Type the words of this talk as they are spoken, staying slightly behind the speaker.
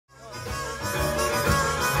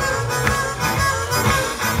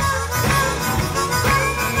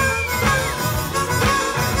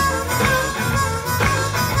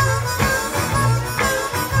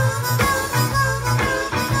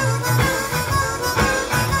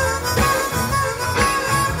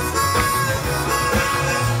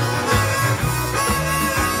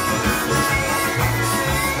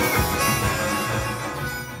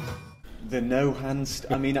no hands.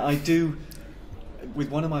 I mean, I do. With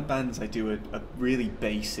one of my bands, I do a really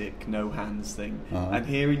basic no hands thing, and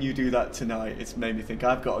hearing you do that tonight, it's made me think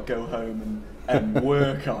I've got to go home and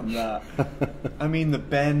work on that. I mean, the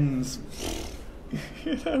bends,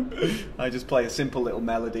 you know, I just play a simple little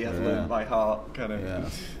melody I've learned by heart, kind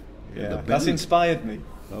of. Yeah, that's inspired me.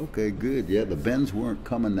 Okay, good. Yeah, the bends weren't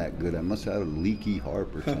coming that good. I must have had a leaky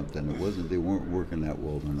harp or something. It wasn't. They weren't working that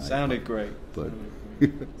well tonight. Sounded great. But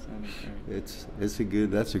that's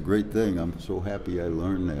a great thing. I'm so happy I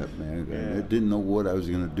learned that, man. Yeah. I didn't know what I was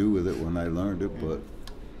going to do with it when I learned it, but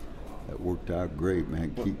that worked out great,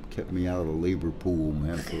 man. Kept me out of the labor pool,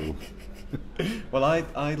 man. So. Well,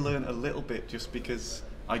 I learned a little bit just because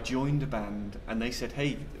I joined a band and they said,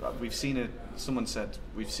 hey, someone said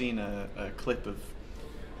we've seen a clip of,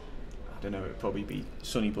 I don't know, it'd probably be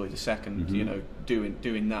Sonny Boy the Second, you know,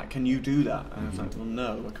 doing that. Can you do that? And I was like, well,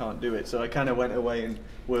 no, I can't do it. So I kind of went away and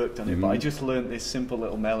worked on it. But I just learned this simple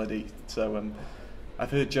little melody. So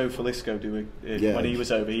I've heard Joe Falisco do it when he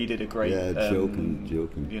was over. He did a great, joking,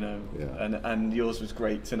 you know, and yours was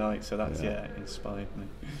great tonight. So that's inspired me.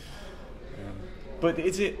 But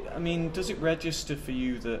does it register for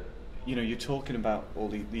you that, you know, you're talking about all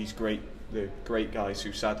these great guys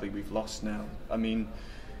who sadly we've lost now? I mean,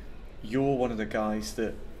 you're one of the guys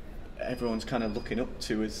that everyone's kind of looking up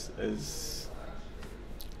to as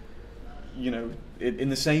you know, in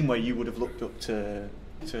the same way you would have looked up to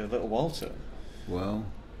Little Walter. Well,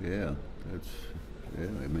 yeah,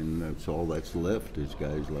 I mean, that's all that's left is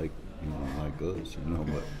guys like, you know, like us, you know,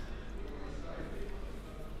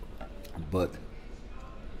 but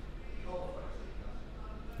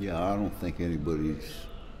yeah, I don't think anybody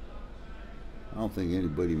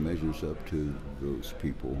measures up to those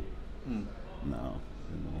people. No,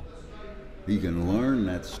 you know. You can learn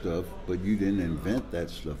that stuff, but you didn't invent that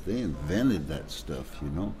stuff. They invented that stuff, you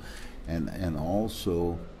know. And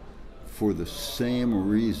also, for the same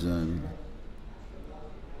reason,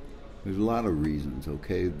 there's a lot of reasons,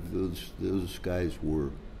 okay? Those guys were,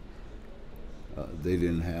 they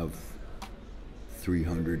didn't have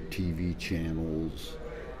 300 TV channels.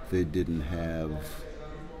 They didn't have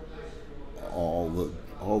all the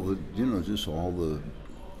you know, just all the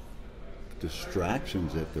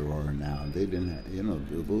distractions that there are now. They didn't have, you know,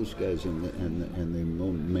 those guys and they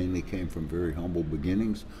mainly came from very humble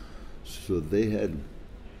beginnings, so they had,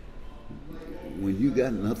 when you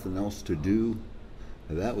got nothing else to do,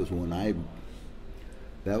 that was when I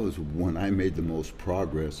made the most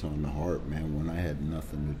progress on the harp, man, when I had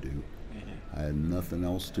nothing to do. I had nothing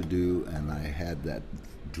else to do, and I had that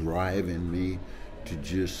drive in me to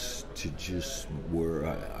just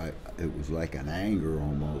where it was like an anger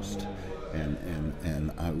almost,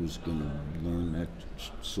 and I was gonna learn that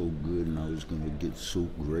so good, and I was gonna get so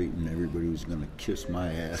great, and everybody was gonna kiss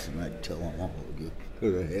my ass, and I'd tell them, oh,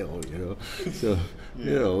 go to hell, you know. So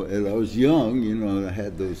you know, and I was young, you know, and I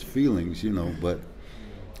had those feelings, you know, but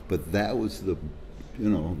that was the, you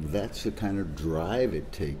know, that's the kind of drive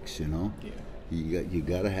it takes, you know. You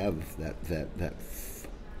got to have that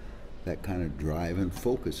kind of drive and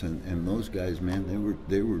focus, and those guys, man,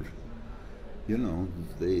 they were, you know,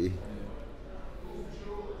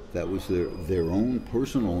 that was their own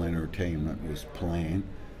personal entertainment was playing,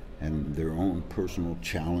 and their own personal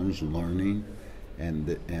challenge learning,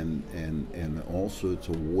 and also it's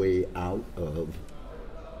a way out of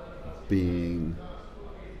being,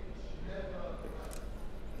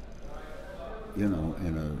 you know,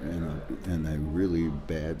 in a really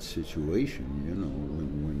bad situation, you know,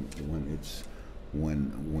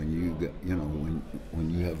 when you get, you know, when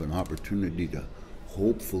you have an opportunity to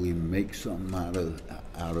hopefully make something out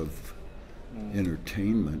of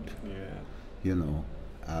entertainment, you know,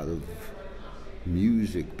 out of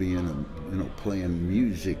music, being you know, playing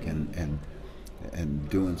music and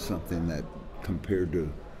doing something that, compared to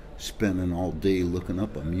spending all day looking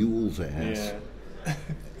up a mule's ass,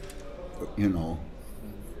 you know,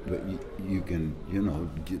 but you can, you know,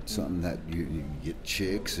 get something that you get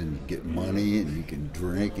chicks and you get money and you can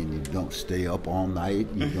drink and you don't stay up all night.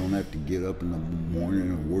 You don't have to get up in the morning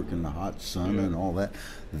and work in the hot sun and all that.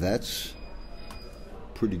 That's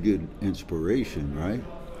pretty good inspiration, right?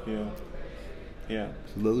 Yeah.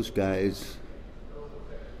 So those guys,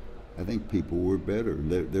 I think people were better.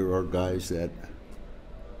 There are guys that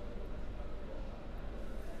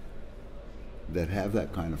have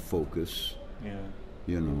that kind of focus,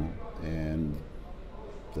 you know, and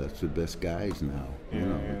that's the best guys now, you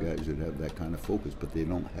know, the guys that have that kind of focus, but they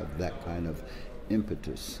don't have that kind of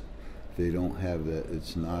impetus. They don't have that,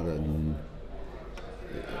 it's not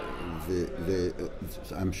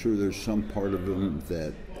I'm sure there's some part of them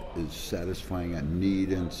that is satisfying a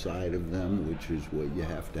need inside of them, which is what you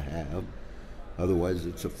have to have. Otherwise,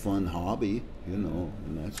 it's a fun hobby, you know,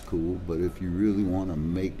 and that's cool. But if you really want to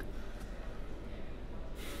make,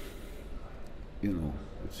 you know,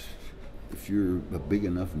 if you're a big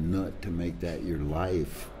enough nut to make that your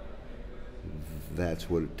life, that's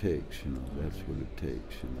what it takes, you know. That's what it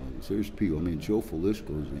takes, you know. There's people. I mean, Joe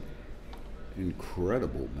Filisko's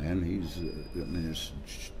incredible, man. He's, I mean, it's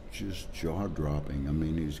just jaw-dropping. I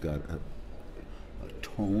mean, he's got a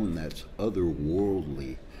tone that's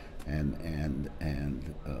otherworldly, and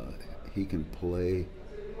he can play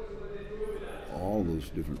all those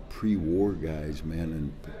different pre-war guys, man,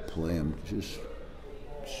 and play them just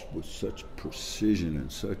with such precision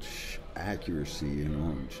and such accuracy, you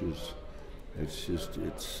know.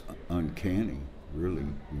 It's uncanny, really,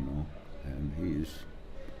 you know. And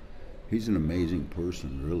he's an amazing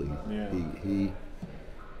person, really. Yeah.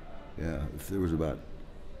 Yeah, if there was about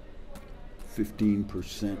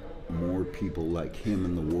 15% more people like him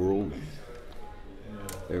in the world,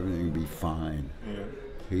 everything would be fine. Yeah.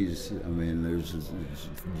 I mean,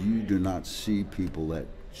 you do not see people that,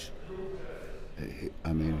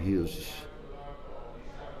 I mean, his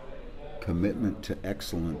commitment to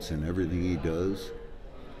excellence in everything he does,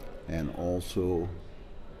 and also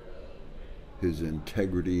his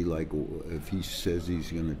integrity. Like, if he says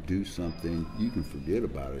he's going to do something, you can forget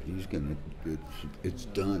about it. It's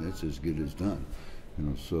done. It's as good as done, you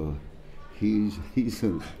know. So he's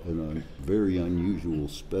a very unusual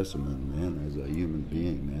specimen, man, as a human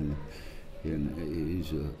being, man. And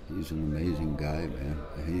he's an amazing guy, man.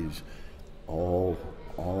 He's all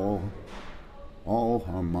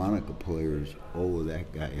harmonica players owe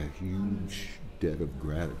that guy a huge debt of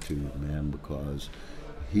gratitude, man, because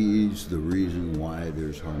he's the reason why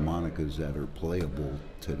there's harmonicas that are playable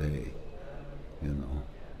today, you know.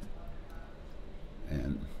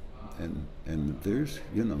 And there's,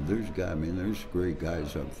 you know, there's great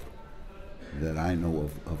guys that I know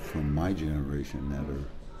of from my generation that are,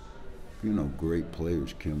 you know, great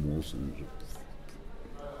players. Kim Wilson's,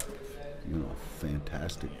 you know,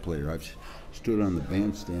 fantastic player. I've stood on the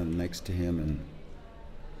bandstand next to him and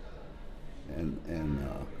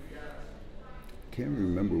can't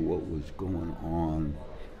remember what was going on.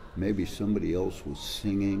 Maybe somebody else was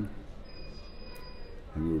singing,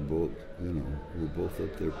 and we were both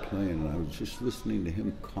up there playing, and I was just listening to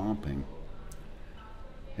him comping,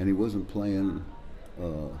 and he wasn't playing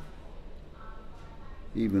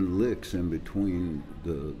even licks in between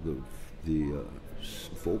the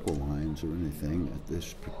vocal lines or anything at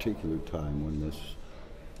this particular time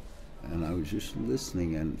and I was just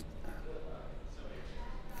listening, and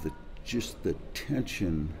just the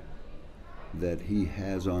tension that he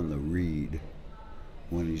has on the reed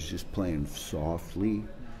when he's just playing softly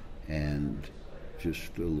and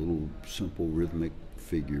just a little simple rhythmic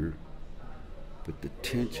figure, but the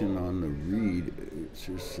tension on the reed, it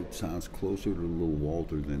sounds closer to Little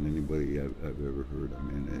Walter than anybody I've ever heard. I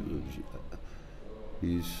mean,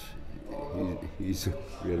 he's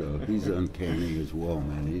you know, he's uncanny as well,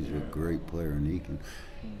 man. He's a great player, and he can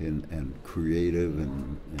and creative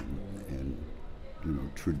and you know,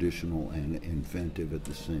 traditional and inventive at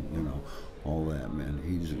the same, you know, all that, man.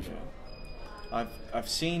 I've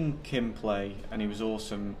seen Kim play, and he was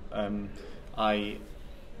awesome. I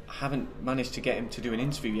haven't managed to get him to do an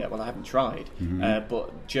interview yet. Well, I haven't tried. Mm-hmm.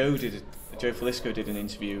 But Joe Filisko did an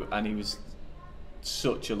interview, and he was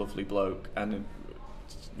such a lovely bloke, and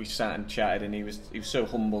we sat and chatted, and he was so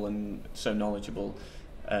humble and so knowledgeable.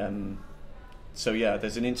 So yeah,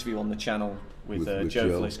 there's an interview on the channel with Joe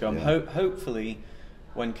Filisko. Yeah. Hopefully,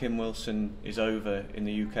 when Kim Wilson is over in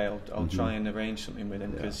the UK, I'll mm-hmm. try and arrange something with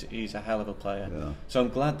him, because he's a hell of a player. Yeah. So I'm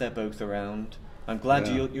glad they're both around. I'm glad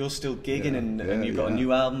you're still gigging, and you've got a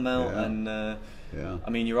new album out, and I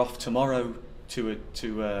mean, you're off tomorrow to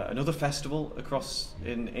another festival across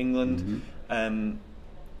in England. Mm-hmm.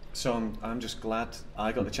 So I'm just glad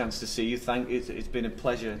I got the chance to see you. It's been a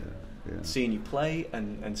pleasure seeing you play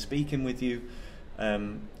and speaking with you.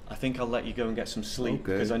 I think I'll let you go and get some sleep,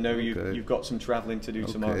 because I know you've got some travelling to do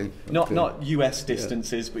tomorrow. Not US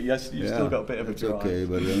distances, but you've still got a bit of a drive. Okay,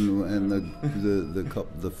 but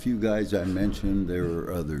the few guys I mentioned, there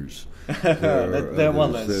are others.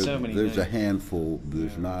 There's so many. There's a handful.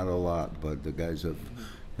 There's not a lot, but the guys have,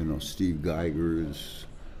 you know, Steve Geiger is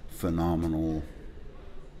phenomenal.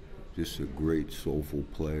 Just a great soulful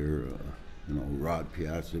player. You know, Rod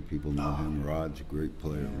Piazza, people know him. Rod's a great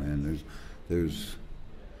player, man. There's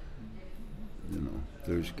you know,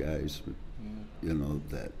 there's guys, you know,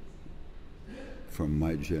 that from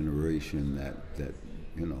my generation that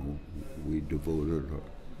you know, we devoted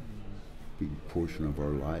big portion of our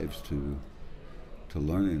lives to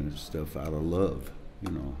learning this stuff out of love, you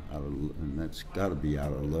know, and that's got to be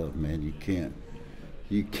out of love, man. You can't,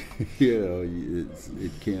 you know,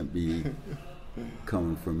 it can't be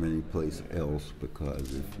coming from any place else,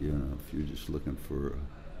 because if you're just looking for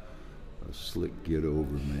a slick get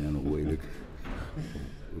over, man, a way to,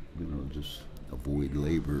 you know, just avoid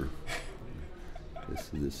labor.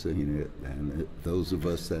 This ain't it, man. Those of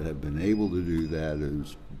us that have been able to do that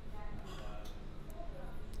is,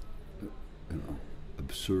 you know,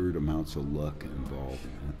 absurd amounts of luck involved,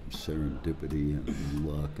 serendipity and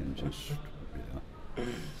luck, and just, yeah. So.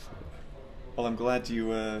 Well, I'm glad you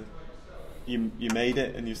made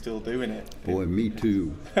it, and you're still doing it. Boy, me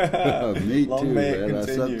too. Me Long too, may it man.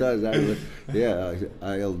 continue. Sometimes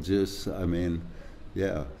I'll just, I mean,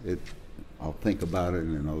 yeah, I'll think about it,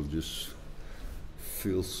 and I'll just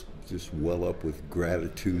feel just well up with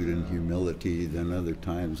gratitude and humility. Then other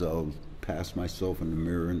times I'll pass myself in the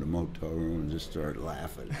mirror in the motel room and just start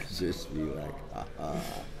laughing. Just be like, ha ha.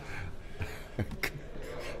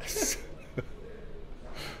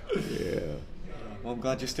 Yeah. Well, I'm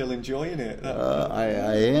glad you're still enjoying it. I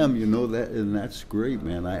am, you know, that, and that's great,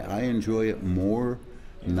 man. I enjoy it more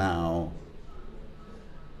now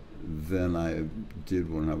than I did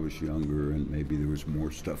when I was younger, and maybe there was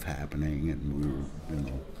more stuff happening, and we were, you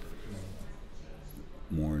know,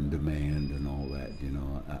 more in demand and all that. You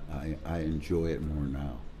know, I enjoy it more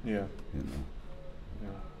now. Yeah. You know. Yeah.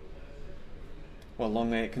 Well,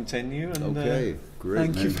 long may it continue. And, okay,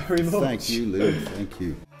 great. Thank you very much. Thank you, Lou. Thank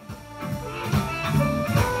you.